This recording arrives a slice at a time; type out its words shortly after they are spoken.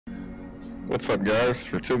What's up, guys?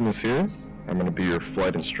 Vertiginous here. I'm going to be your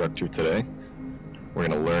flight instructor today. We're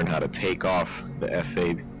going to learn how to take off the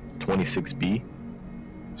A-26B.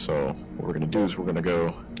 So what we're going to do is we're going to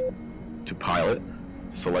go to pilot,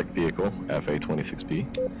 select vehicle,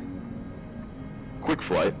 A-26B. Quick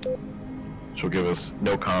flight, which will give us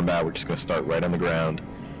no combat. We're just going to start right on the ground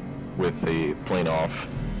with the plane off.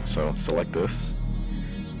 So select this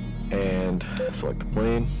and select the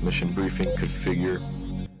plane, mission briefing, configure.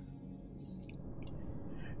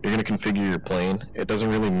 You're going to configure your plane. It doesn't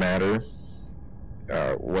really matter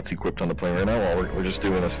what's equipped on the plane right now. All we're just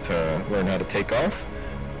doing this to learn how to take off.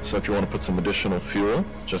 So if you want to put some additional fuel,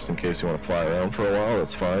 just in case you want to fly around for a while,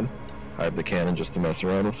 that's fine. I have the cannon just to mess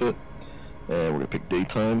around with it. And we're going to pick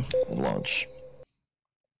daytime and launch.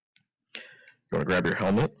 You want to grab your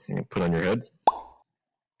helmet and put on your head.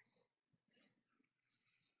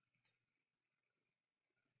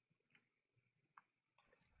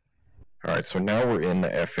 Alright, so now we're in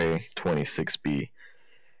the FA-26B.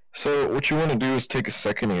 So what you want to do is take a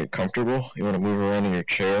second and get comfortable. You want to move around in your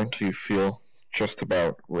chair until you feel just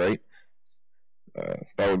about right.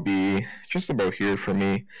 That would be just about here for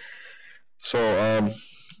me. So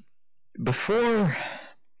before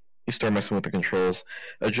you start messing with the controls,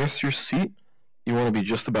 adjust your seat. You want to be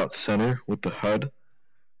just about center with the HUD.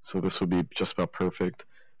 So this would be just about perfect.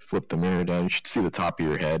 Flip the mirror down. You should see the top of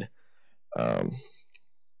your head.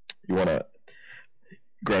 You want to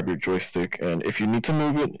grab your joystick, and if you need to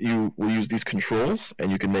move it, you will use these controls,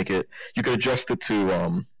 and you can make it. You can adjust it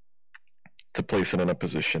to place it in a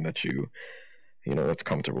position that you know that's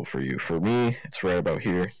comfortable for you. For me, it's right about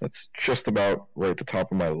here. That's just about right at the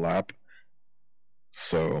top of my lap.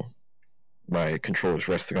 So my controller is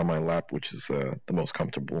resting on my lap, which is the most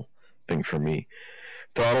comfortable thing for me.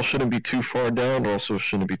 Throttle shouldn't be too far down, also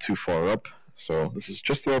shouldn't be too far up. So this is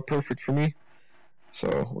just about perfect for me.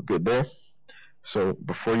 So we're good there. So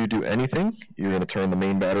before you do anything, you're going to turn the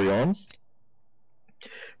main battery on.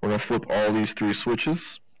 We're going to flip all these three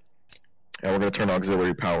switches, and we're going to turn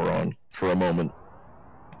auxiliary power on for a moment.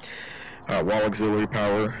 While auxiliary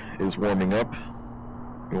power is warming up,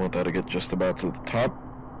 we want that to get just about to the top.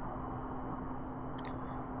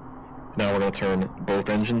 Now we're going to turn both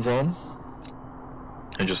engines on,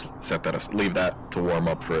 and just leave that to warm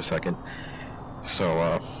up for a second.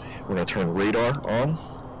 So we're going to turn radar on,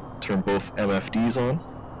 turn both MFDs on.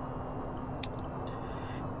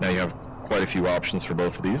 Now you have quite a few options for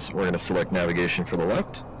both of these. We're going to select navigation for the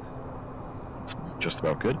left. That's just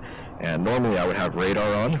about good. And normally I would have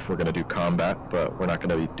radar on if we're going to do combat, but we're not going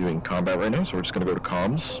to be doing combat right now, so we're just going to go to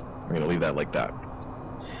comms. We're going to leave that like that.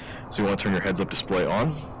 So you want to turn your heads-up display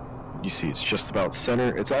on. You see it's just about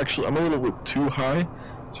center. It's actually, I'm a little bit too high,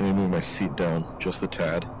 so I'm going to move my seat down just a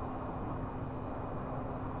tad.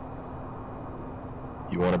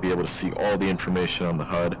 You want to be able to see all the information on the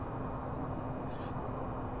HUD.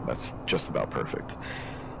 That's just about perfect.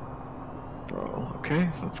 Oh, okay,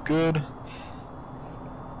 that's good.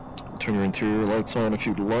 Turn your interior lights on if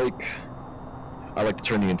you'd like. I like to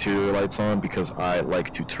turn the interior lights on because I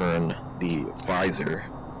like to turn the visor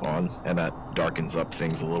on, and that darkens up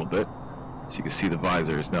things a little bit. So you can see the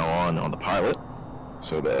visor is now on the pilot.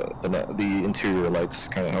 So the interior lights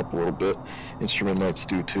kind of help a little bit. Instrument lights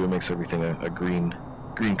do too. It makes everything a green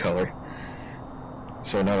color.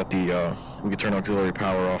 So now that we can turn auxiliary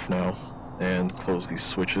power off now and close these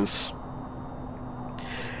switches.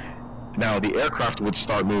 Now the aircraft would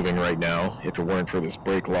start moving right now if it weren't for this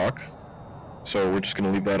brake lock. So we're just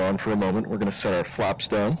going to leave that on for a moment. We're going to set our flaps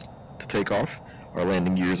down to take off. Our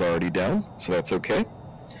landing gear is already down, so that's okay.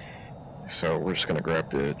 So we're just going to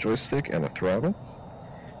grab the joystick and the throttle,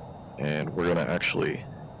 and we're going to actually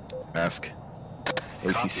ask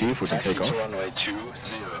ATC if we can take off. Runway 20.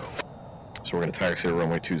 So we're going to taxi to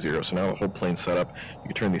runway 20. So now the whole plane's set up. You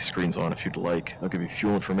can turn these screens on if you'd like. I'll give you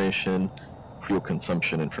fuel information, fuel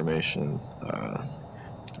consumption information.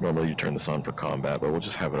 Normally you turn this on for combat, but we'll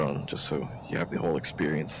just have it on just so you have the whole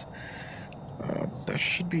experience. That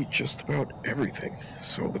should be just about everything.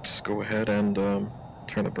 So let's go ahead and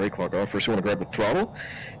turn the brake lock off. First you want to grab the throttle,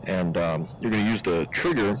 and you're going to use the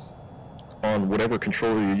trigger on whatever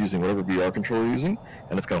controller you're using, whatever VR controller you're using,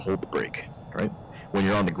 and it's going to hold the brake, right? When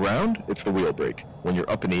you're on the ground, it's the wheel brake. When you're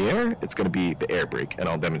up in the air, it's going to be the air brake, and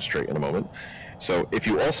I'll demonstrate in a moment. So if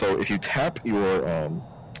you tap your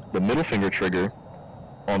the middle finger trigger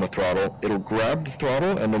on the throttle, it'll grab the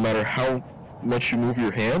throttle, and no matter how much you move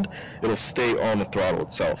your hand, it'll stay on the throttle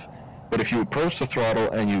itself. But if you approach the throttle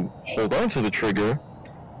and you hold on to the trigger,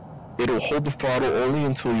 it'll hold the throttle only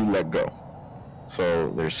until you let go.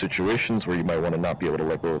 So there's situations where you might want to not be able to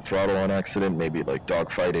let go of the throttle on accident, maybe like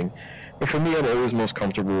dogfighting. But for me, I'm always most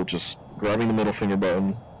comfortable just grabbing the middle finger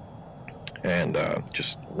button, and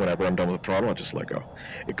just whenever I'm done with the throttle, I just let go.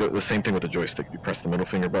 The same thing with the joystick. You press the middle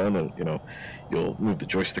finger button, and you'll move the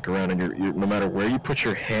joystick around, and no matter where you put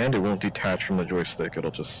your hand, it won't detach from the joystick.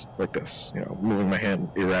 It'll just like this, moving my hand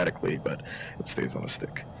erratically, but it stays on the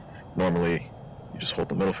stick. Normally, you just hold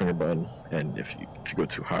the middle finger button, and if you go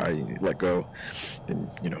too high and you let go,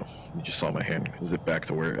 then you just saw my hand zip back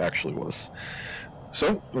to where it actually was.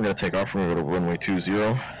 So we're gonna take off. We're gonna go to runway 20.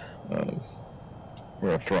 We're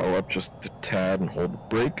gonna throttle up just a tad and hold the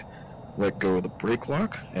brake. Let go of the brake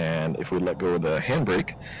lock, and if we let go of the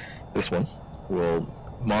handbrake, this one, we'll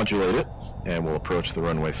modulate it and we'll approach the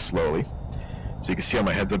runway slowly. So you can see on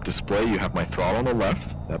my heads-up display, you have my throttle on the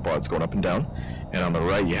left, that bar's going up and down, and on the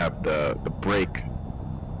right you have the brake.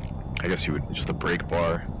 I guess just the brake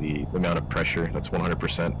bar, the amount of pressure. That's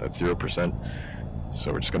 100%. That's 0%.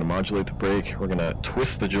 So we're just going to modulate the brake. We're going to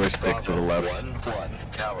twist the joystick to the left. 1-1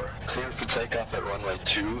 tower, clear for takeoff at runway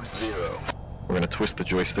 20. We're going to twist the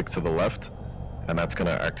joystick to the left, and that's going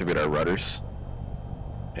to activate our rudders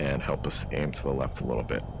and help us aim to the left a little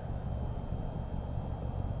bit.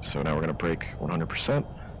 So now we're going to brake 100%.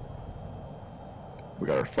 We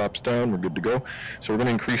got our flaps down, we're good to go. So we're going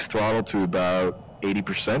to increase throttle to about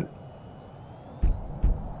 80%.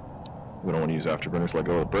 We don't want to use afterburners, let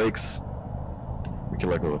go of the brakes. We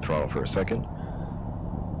can let go of the throttle for a second.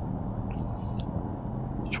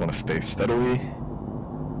 Just want to stay steadily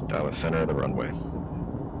down the center of the runway.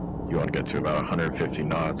 You want to get to about 150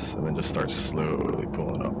 knots and then just start slowly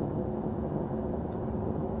pulling up.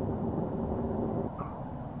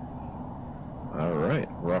 Alright,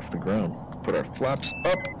 we're off the ground. Put our flaps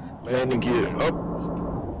up, landing gear up.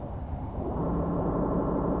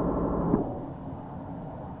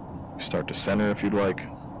 Start to center if you'd like.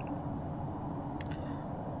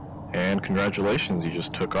 And congratulations, you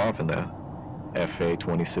just took off in the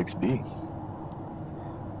A-26B.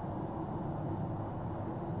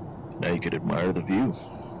 Now you could admire the view.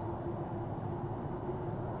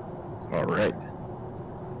 Alright.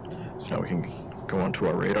 So now we can go onto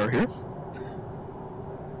our radar here.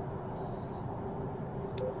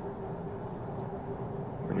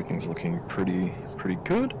 Everything's looking pretty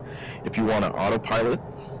good. If you want to autopilot,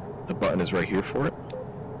 the button is right here for it.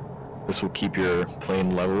 This will keep your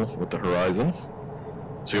plane level with the horizon,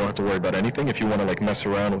 so you don't have to worry about anything. If you want to like mess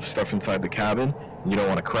around with stuff inside the cabin, and you don't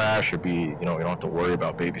want to crash or be, you don't have to worry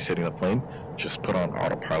about babysitting the plane, just put on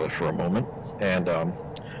autopilot for a moment, and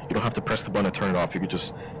you don't have to press the button to turn it off. You could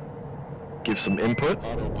just give some input,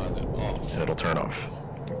 Autopilot off. and it'll turn off.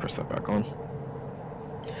 Let me press that back on.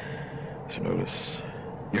 So notice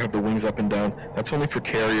you have the wings up and down. That's only for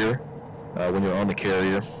carrier, when you're on the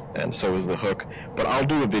carrier, and so is the hook. But I'll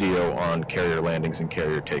do a video on carrier landings and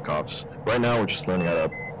carrier takeoffs. Right now we're just learning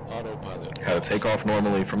how to take off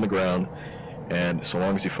normally from the ground, and so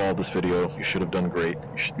long as you follow this video, you should have done great.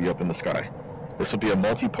 You should be up in the sky. This will be a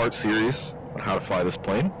multi-part series on how to fly this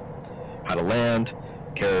plane, how to land,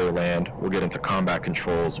 carrier land. We'll get into combat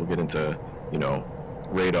controls, we'll get into,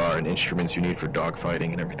 radar and instruments you need for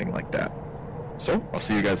dogfighting and everything like that. So, I'll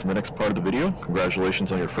see you guys in the next part of the video.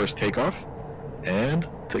 Congratulations on your first takeoff, and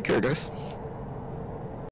take care, guys.